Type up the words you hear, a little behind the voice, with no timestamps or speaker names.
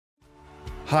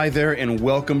Hi there, and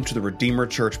welcome to the Redeemer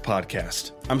Church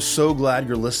podcast. I'm so glad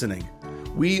you're listening.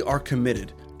 We are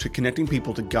committed to connecting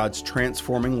people to God's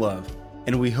transforming love,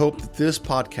 and we hope that this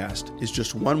podcast is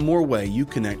just one more way you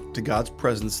connect to God's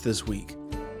presence this week.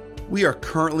 We are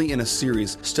currently in a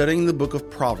series studying the book of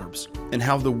Proverbs and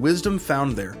how the wisdom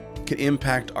found there can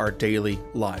impact our daily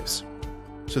lives.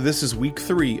 So this is week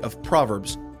 3 of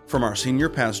Proverbs from our senior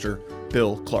pastor,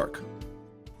 Bill Clark.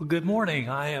 Well, good morning.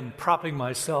 I am propping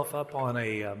myself up on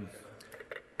a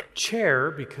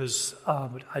chair because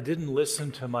I didn't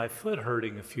listen to my foot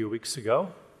hurting a few weeks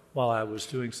ago while I was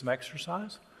doing some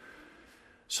exercise.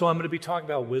 So I'm going to be talking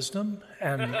about wisdom,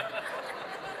 and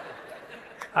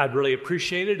I'd really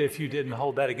appreciate it if you didn't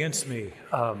hold that against me.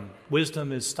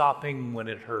 Wisdom is stopping when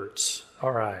it hurts.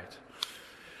 All right.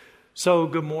 So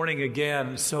good morning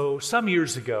again. So some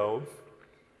years ago,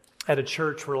 at a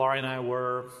church where Laurie and I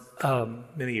were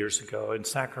many years ago in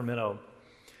Sacramento,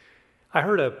 I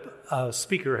heard a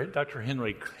speaker, Dr.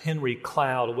 Henry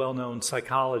Cloud, a well-known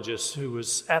psychologist who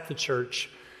was at the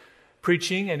church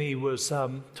preaching, and he was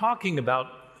talking about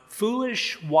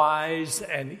foolish, wise,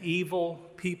 and evil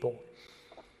people.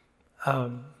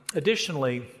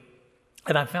 Additionally,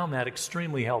 and I found that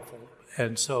extremely helpful,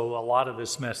 and so a lot of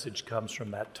this message comes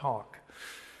from that talk.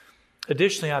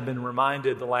 Additionally, I've been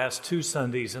reminded the last 2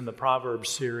 Sundays in the Proverbs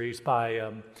series by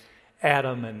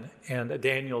Adam and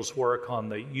Daniel's work on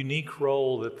the unique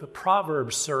role that the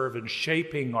Proverbs serve in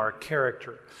shaping our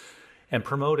character and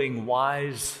promoting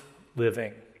wise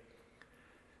living.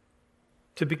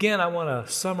 To begin, I want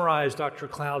to summarize Dr.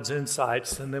 Cloud's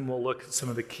insights, and then we'll look at some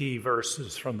of the key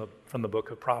verses from the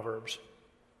book of Proverbs.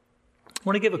 I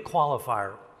want to give a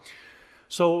qualifier.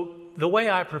 So the way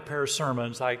I prepare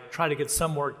sermons, I try to get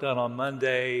some work done on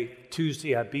Monday.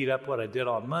 Tuesday, I beat up what I did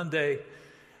on Monday.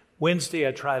 Wednesday,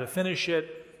 I try to finish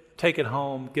it, take it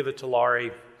home, give it to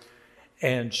Laurie,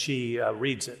 and she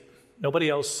reads it. Nobody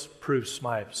else proofs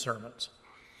my sermons.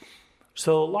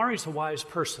 So Laurie's a wise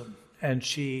person, and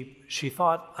she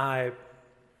thought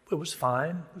it was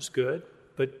fine, it was good.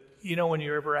 But you know when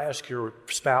you ever ask your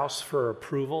spouse for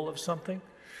approval of something,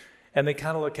 and they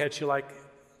kind of look at you like,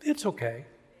 it's okay.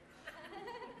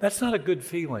 That's not a good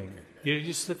feeling. You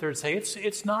just sit there and say,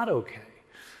 it's not okay.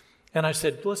 And I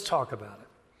said, let's talk about it.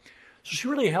 So she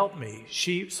really helped me.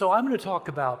 So I'm going to talk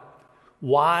about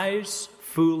wise,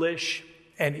 foolish,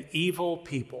 and evil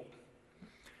people.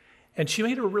 And she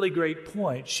made a really great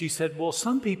point. She said, well,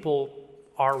 some people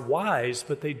are wise,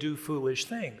 but they do foolish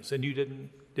things. And you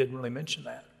didn't really mention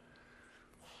that.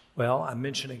 Well, I'm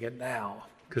mentioning it now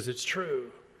because it's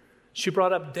true. She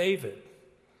brought up David.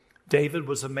 David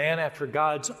was a man after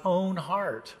God's own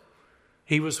heart.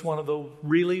 He was one of the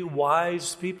really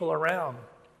wise people around.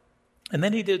 And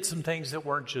then he did some things that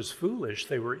weren't just foolish,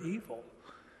 they were evil.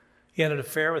 He had an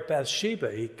affair with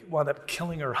Bathsheba. He wound up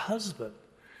killing her husband.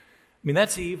 I mean,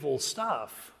 that's evil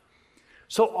stuff.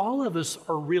 So all of us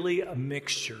are really a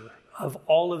mixture of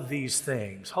all of these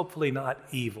things. Hopefully not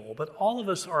evil, but all of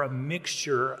us are a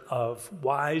mixture of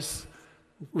wise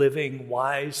living,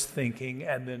 wise thinking,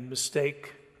 and then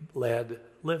mistake-led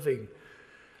living.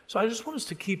 So I just want us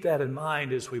to keep that in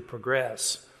mind as we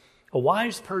progress. A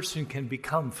wise person can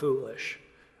become foolish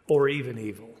or even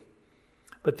evil.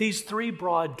 But these 3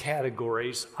 broad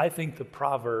categories, I think the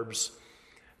Proverbs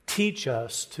teach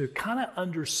us to kind of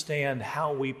understand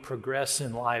how we progress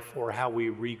in life or how we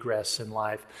regress in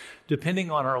life, depending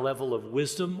on our level of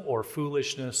wisdom or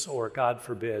foolishness or, God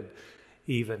forbid,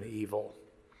 even evil.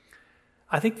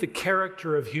 I think the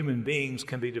character of human beings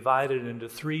can be divided into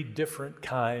 3 different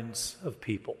kinds of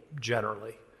people,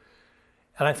 generally.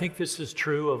 And I think this is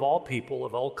true of all people,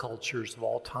 of all cultures, of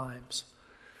all times.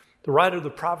 The writer of the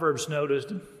Proverbs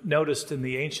noticed in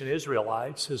the ancient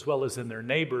Israelites, as well as in their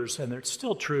neighbors, and it's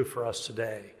still true for us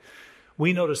today.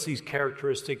 We notice these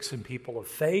characteristics in people of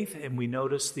faith, and we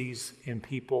notice these in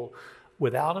people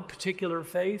without a particular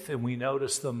faith, and we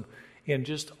notice them in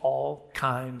just all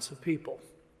kinds of people.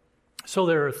 So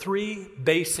there are 3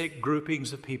 basic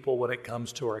groupings of people when it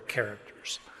comes to our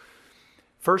characters.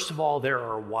 First of all, there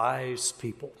are wise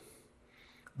people.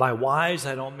 By wise,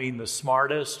 I don't mean the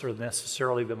smartest or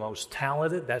necessarily the most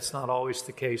talented. That's not always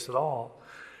the case at all.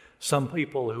 Some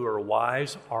people who are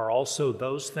wise are also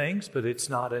those things, but it's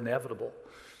not inevitable.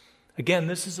 Again,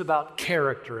 this is about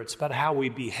character. It's about how we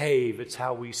behave. It's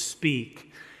how we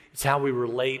speak. It's how we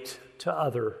relate to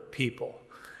other people.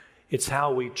 It's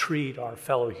how we treat our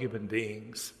fellow human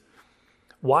beings.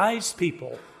 Wise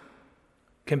people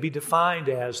can be defined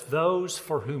as those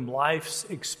for whom life's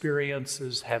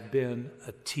experiences have been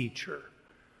a teacher.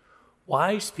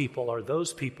 Wise people are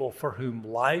those people for whom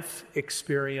life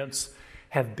experience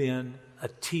have been a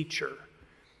teacher.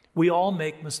 We all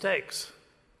make mistakes.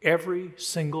 Every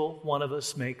single one of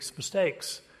us makes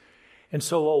mistakes. And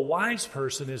so a wise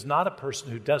person is not a person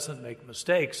who doesn't make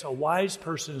mistakes. A wise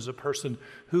person is a person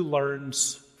who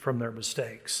learns from their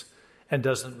mistakes and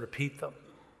doesn't repeat them.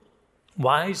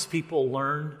 Wise people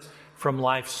learn from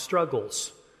life's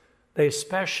struggles. They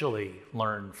especially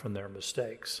learn from their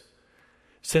mistakes.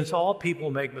 Since all people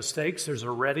make mistakes, there's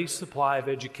a ready supply of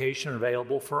education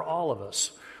available for all of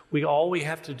us. All we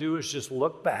have to do is just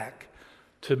look back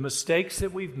to mistakes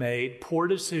that we've made, poor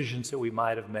decisions that we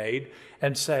might have made,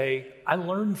 and say, I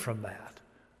learned from that.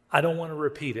 I don't want to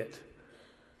repeat it.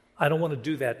 I don't want to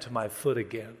do that to my foot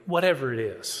again. Whatever it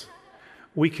is,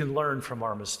 we can learn from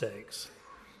our mistakes.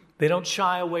 They don't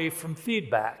shy away from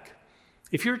feedback.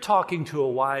 If you're talking to a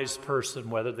wise person,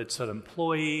 whether that's an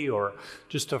employee or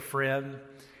just a friend,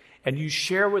 and you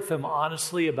share with them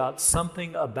honestly about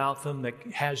something about them that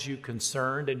has you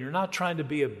concerned, and you're not trying to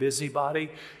be a busybody,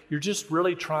 you're just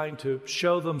really trying to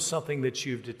show them something that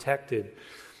you've detected,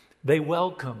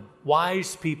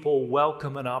 wise people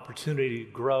welcome an opportunity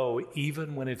to grow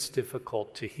even when it's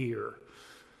difficult to hear.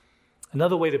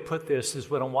 Another way to put this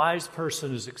is when a wise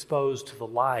person is exposed to the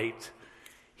light,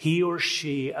 he or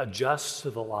she adjusts to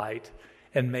the light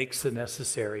and makes the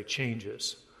necessary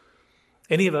changes.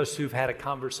 Any of us who've had a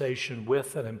conversation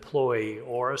with an employee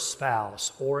or a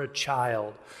spouse or a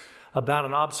child about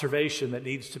an observation that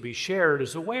needs to be shared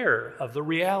is aware of the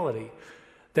reality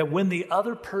that when the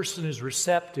other person is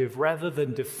receptive rather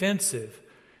than defensive,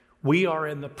 we are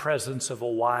in the presence of a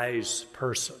wise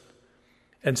person.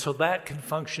 And so that can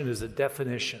function as a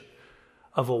definition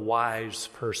of a wise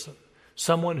person.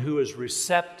 Someone who is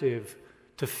receptive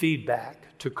to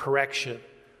feedback, to correction,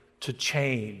 to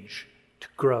change, to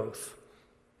growth.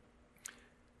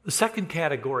 The second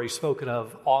category spoken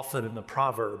of often in the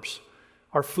Proverbs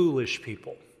are foolish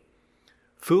people.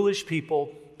 Foolish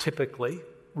people typically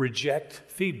reject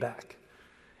feedback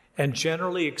and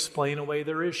generally explain away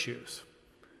their issues.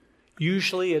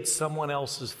 Usually it's someone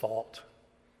else's fault.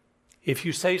 If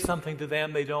you say something to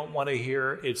them they don't want to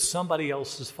hear, it's somebody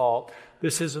else's fault.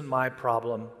 This isn't my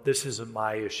problem. This isn't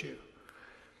my issue.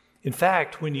 In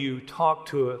fact, when you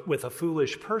talk with a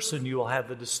foolish person, you will have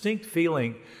the distinct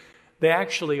feeling they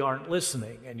actually aren't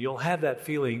listening. And you'll have that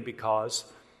feeling because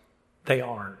they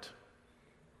aren't.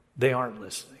 They aren't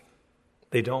listening.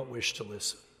 They don't wish to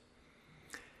listen.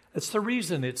 That's the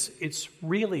reason it's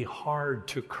really hard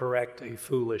to correct a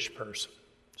foolish person.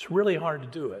 It's really hard to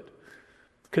do it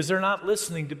because they're not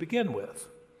listening to begin with.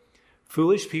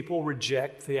 Foolish people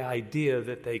reject the idea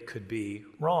that they could be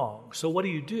wrong. So what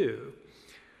do?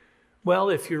 Well,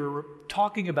 if you're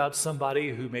talking about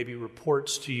somebody who maybe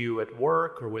reports to you at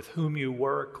work or with whom you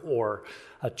work, or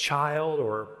a child,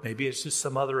 or maybe it's just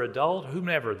some other adult,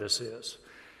 whomever this is,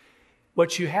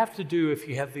 what you have to do if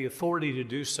you have the authority to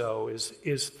do so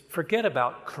is forget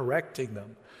about correcting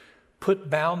them. Put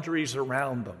boundaries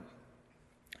around them.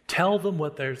 Tell them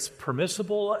what is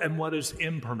permissible and what is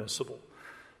impermissible.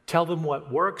 Tell them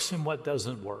what works and what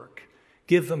doesn't work.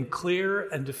 Give them clear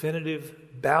and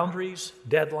definitive boundaries,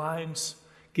 deadlines.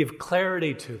 Give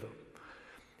clarity to them.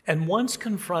 And once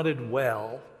confronted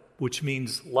well, which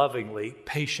means lovingly,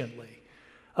 patiently,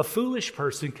 a foolish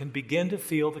person can begin to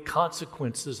feel the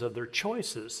consequences of their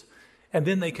choices, and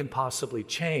then they can possibly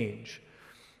change.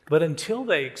 But until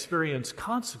they experience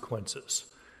consequences,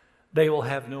 they will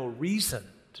have no reason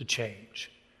to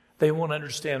change. They won't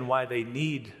understand why they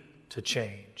need to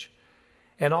change.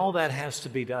 And all that has to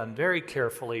be done very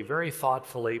carefully, very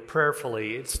thoughtfully,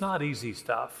 prayerfully. It's not easy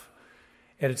stuff,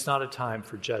 and it's not a time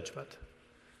for judgment.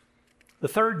 The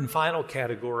third and final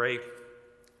category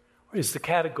is the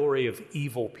category of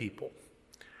evil people.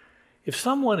 If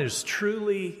someone is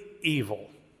truly evil,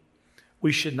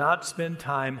 we should not spend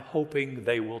time hoping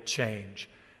they will change.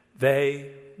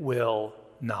 They will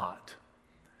not.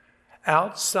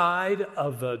 Outside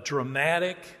of the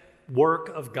dramatic work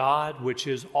of God, which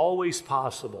is always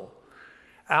possible,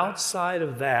 outside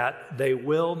of that, they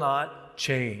will not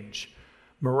change.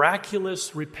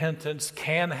 Miraculous repentance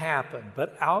can happen,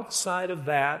 but outside of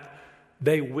that,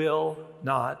 they will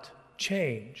not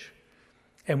change.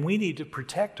 And we need to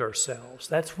protect ourselves.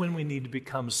 That's when we need to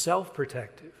become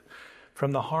self-protective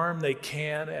from the harm they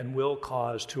can and will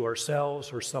cause to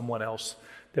ourselves or someone else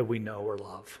that we know or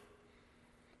love.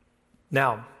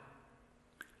 Now,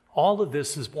 all of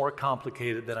this is more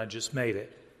complicated than I just made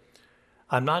it.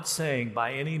 I'm not saying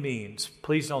by any means,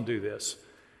 please don't do this.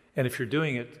 And if you're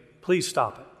doing it, please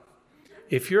stop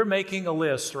it. If you're making a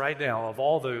list right now of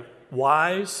all the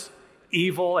wise,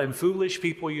 evil, and foolish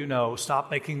people you know,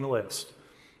 stop making the list.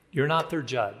 You're not their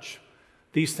judge.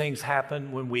 These things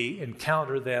happen when we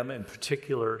encounter them in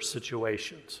particular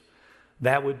situations.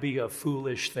 That would be a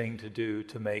foolish thing to do,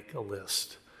 to make a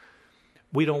list.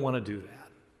 We don't want to do that.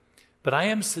 But I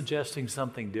am suggesting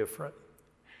something different.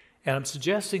 And I'm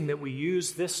suggesting that we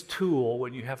use this tool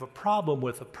when you have a problem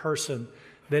with a person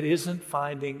that isn't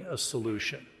finding a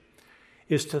solution,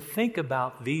 is to think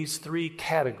about these three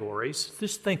categories.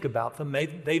 Just think about them.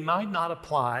 They might not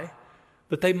apply,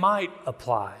 but they might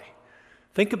apply.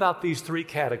 Think about these three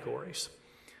categories.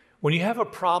 When you have a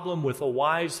problem with a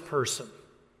wise person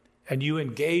and you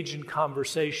engage in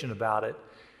conversation about it,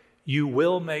 you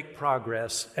will make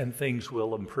progress and things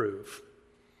will improve.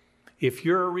 If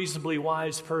you're a reasonably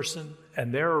wise person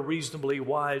and they're a reasonably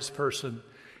wise person,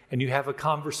 and you have a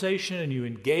conversation and you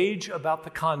engage about the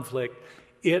conflict,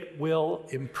 it will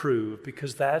improve,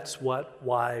 because that's what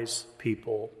wise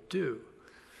people do.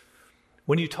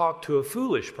 When you talk to a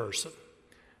foolish person,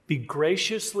 be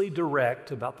graciously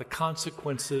direct about the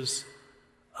consequences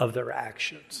of their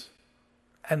actions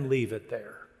and leave it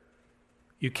there.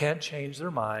 You can't change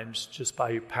their minds just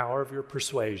by the power of your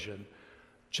persuasion.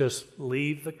 Just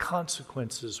leave the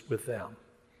consequences with them.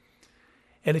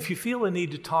 And if you feel a need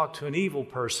to talk to an evil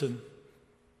person,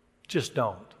 just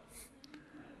don't.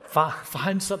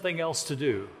 Find something else to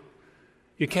do.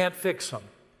 You can't fix them.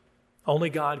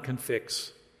 Only God can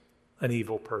fix an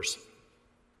evil person.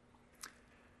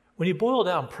 When you boil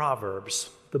down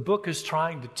Proverbs, the book is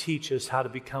trying to teach us how to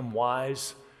become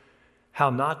wise,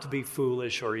 how not to be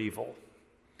foolish or evil.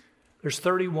 There's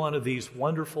 31 of these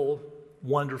wonderful,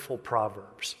 wonderful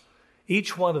Proverbs.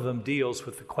 Each one of them deals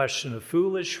with the question of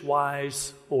foolish,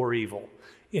 wise, or evil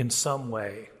in some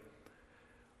way.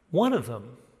 One of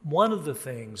the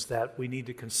things that we need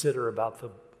to consider about the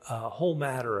whole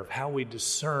matter of how we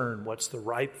discern what's the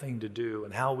right thing to do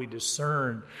and how we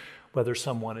discern whether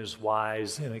someone is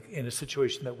wise in a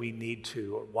situation that we need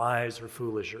to, or wise or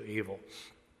foolish or evil.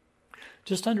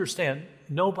 Just understand,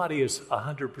 nobody is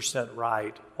 100%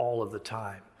 right all of the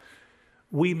time.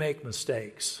 We make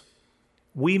mistakes.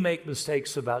 We make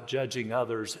mistakes about judging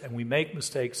others, and we make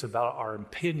mistakes about our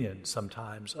opinion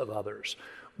sometimes of others.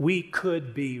 We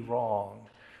could be wrong.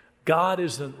 God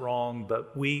isn't wrong,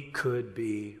 but we could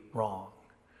be wrong.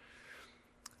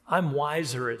 I'm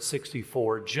wiser at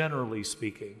 64, generally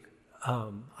speaking.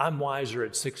 I'm wiser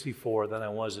at 64 than I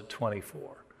was at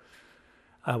 24.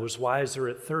 I was wiser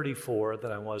at 34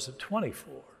 than I was at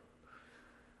 24.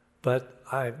 But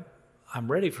I'm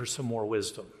ready for some more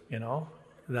wisdom, you know?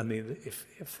 I mean,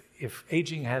 if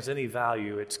aging has any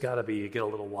value, it's got to be you get a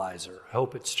little wiser. I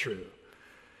hope it's true.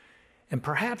 And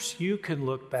perhaps you can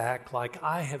look back like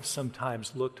I have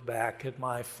sometimes looked back at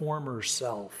my former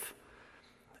self.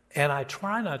 And I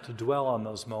try not to dwell on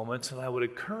those moments, and I would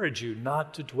encourage you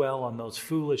not to dwell on those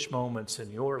foolish moments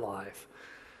in your life.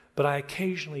 But I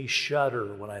occasionally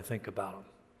shudder when I think about them.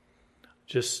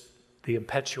 Just the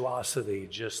impetuosity,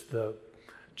 just the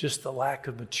lack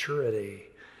of maturity.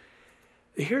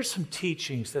 Here's some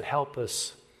teachings that help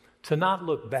us to not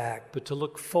look back, but to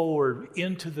look forward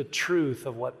into the truth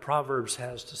of what Proverbs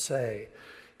has to say.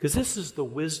 Because this is the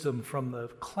wisdom from the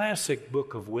classic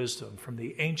book of wisdom from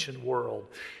the ancient world.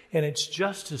 And it's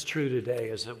just as true today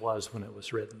as it was when it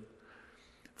was written.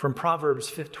 From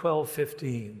Proverbs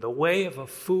 12:15, the way of a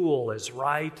fool is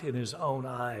right in his own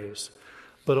eyes,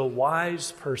 but a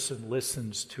wise person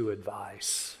listens to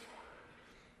advice.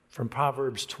 From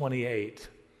Proverbs 28,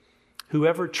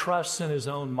 whoever trusts in his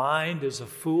own mind is a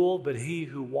fool, but he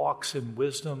who walks in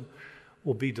wisdom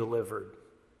will be delivered.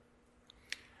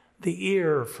 The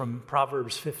ear, from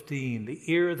Proverbs 15, the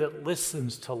ear that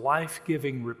listens to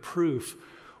life-giving reproof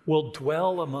will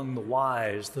dwell among the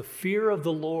wise. The fear of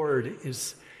the Lord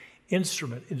is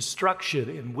instruction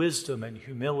in wisdom, and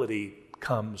humility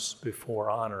comes before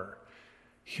honor.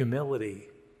 Humility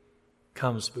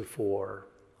comes before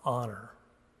honor.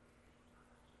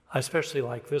 I especially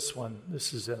like this one.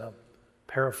 This is in a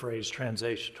paraphrased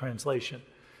translation.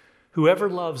 Whoever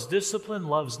loves discipline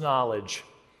loves knowledge,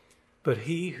 but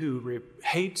he who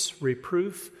hates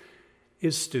reproof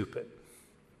is stupid.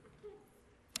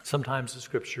 Sometimes the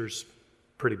scripture's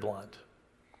pretty blunt.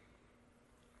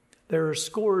 There are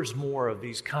scores more of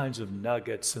these kinds of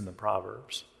nuggets in the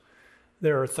Proverbs.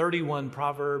 There are 31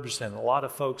 Proverbs, and a lot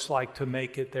of folks like to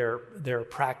make it their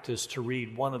practice to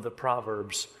read one of the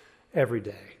Proverbs every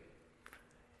day.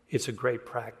 It's a great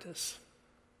practice.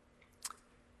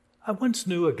 I once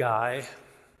knew a guy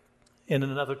in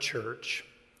another church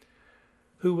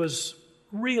who was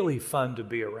really fun to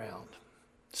be around,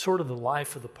 sort of the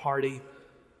life of the party.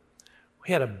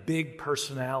 He had a big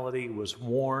personality, was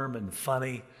warm and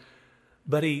funny,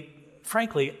 but he,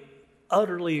 frankly,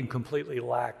 utterly and completely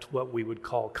lacked what we would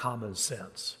call common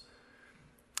sense.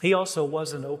 He also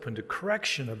wasn't open to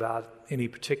correction about any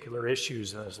particular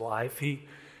issues in his life.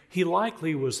 He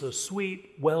likely was a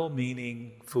sweet,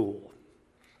 well-meaning fool.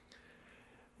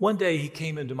 One day he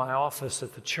came into my office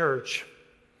at the church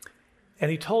and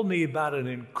he told me about an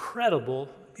incredible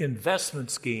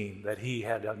investment scheme that he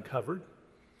had uncovered,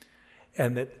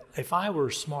 and that if I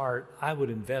were smart, I would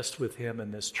invest with him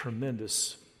in this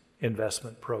tremendous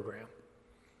investment program.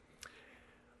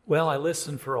 Well, I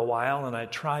listened for a while and I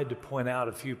tried to point out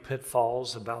a few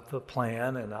pitfalls about the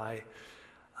plan, and I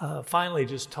finally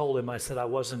just told him, I said I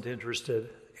wasn't interested,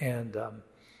 and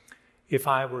if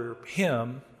I were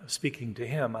him, speaking to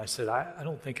him, I said, I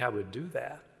don't think I would do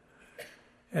that.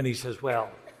 And he says, well,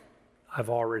 I've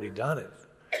already done it.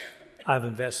 I've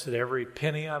invested every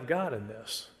penny I've got in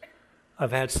this.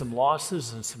 I've had some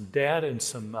losses and some debt and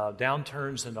some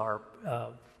downturns in our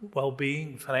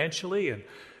well-being financially, and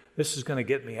this is going to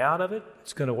get me out of it.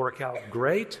 It's going to work out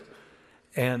great.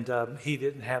 And he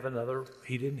didn't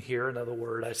hear another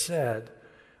word I said,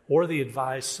 or the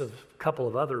advice of a couple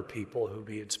of other people whom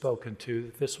he had spoken to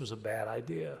that this was a bad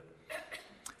idea.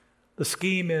 The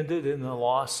scheme ended in the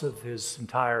loss of his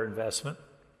entire investment.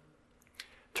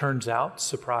 Turns out,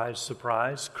 surprise,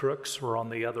 surprise, crooks were on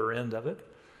the other end of it.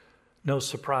 No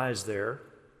surprise there.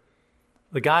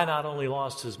 The guy not only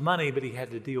lost his money, but he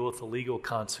had to deal with the legal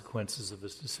consequences of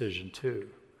his decision too.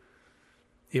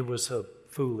 It was a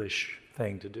foolish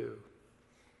thing to do.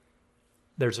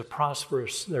 There's a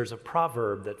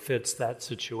proverb that fits that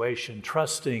situation.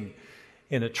 Trusting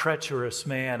in a treacherous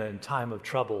man in time of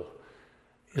trouble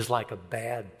is like a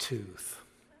bad tooth.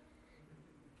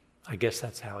 I guess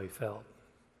that's how he felt.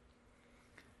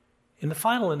 In the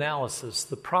final analysis,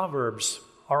 the Proverbs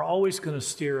are always going to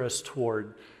steer us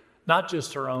toward not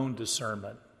just our own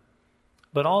discernment,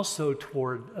 but also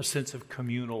toward a sense of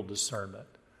communal discernment,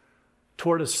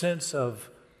 toward a sense of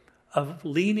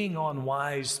leaning on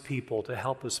wise people to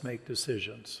help us make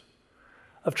decisions,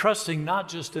 of trusting not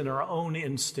just in our own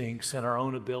instincts and our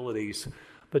own abilities,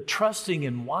 but trusting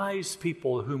in wise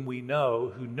people whom we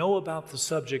know, who know about the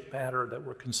subject matter that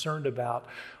we're concerned about,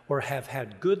 or have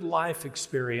had good life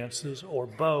experiences, or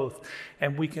both,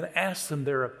 and we can ask them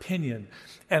their opinion.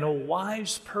 And a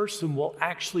wise person will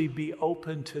actually be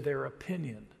open to their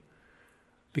opinion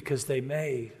because they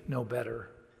may know better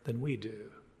than we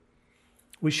do.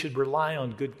 We should rely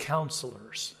on good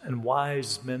counselors and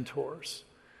wise mentors.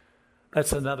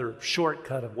 That's another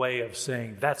shortcut of way of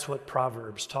saying that's what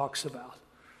Proverbs talks about.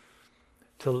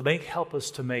 To help us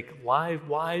to make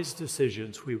wise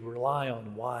decisions, we rely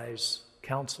on wise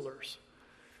counselors.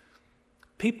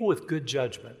 People with good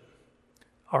judgment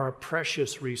are a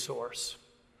precious resource.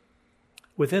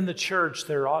 Within the church,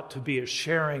 there ought to be a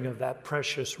sharing of that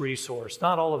precious resource.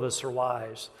 Not all of us are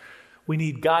wise. We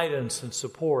need guidance and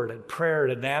support and prayer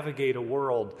to navigate a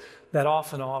world that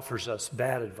often offers us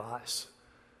bad advice.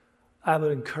 I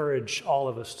would encourage all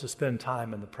of us to spend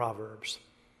time in the Proverbs.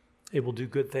 It will do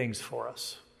good things for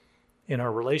us in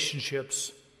our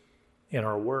relationships, in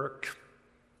our work,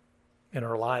 in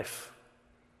our life,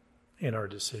 in our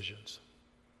decisions.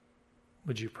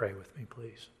 Would you pray with me,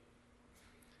 please?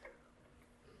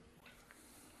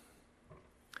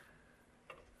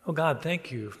 Oh God, thank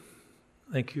you.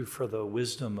 Thank you for the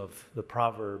wisdom of the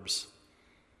Proverbs.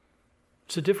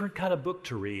 It's a different kind of book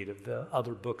to read of the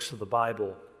other books of the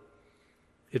Bible.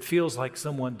 It feels like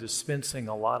someone dispensing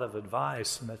a lot of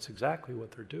advice, and that's exactly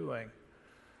what they're doing.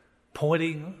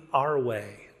 Pointing our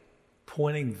way,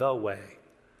 pointing the way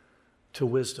to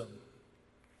wisdom,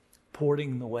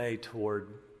 pointing the way toward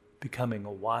becoming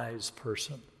a wise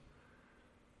person.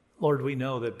 Lord, we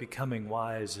know that becoming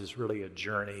wise is really a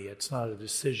journey. It's not a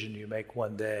decision you make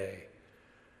one day.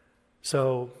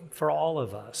 So for all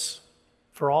of us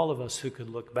who could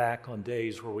look back on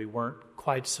days where we weren't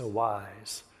quite so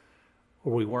wise,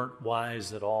 or we weren't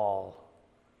wise at all,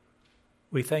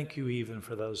 we thank you even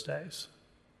for those days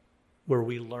where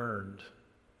we learned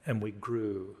and we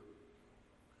grew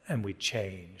and we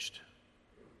changed.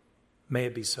 May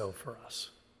it be so for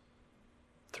us.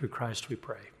 Through Christ we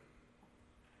pray.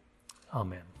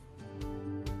 Amen.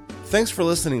 Thanks for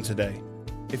listening today.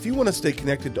 If you want to stay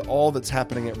connected to all that's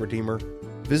happening at Redeemer,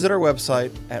 visit our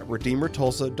website at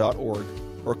redeemertulsa.org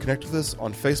or connect with us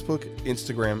on Facebook,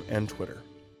 Instagram, and Twitter.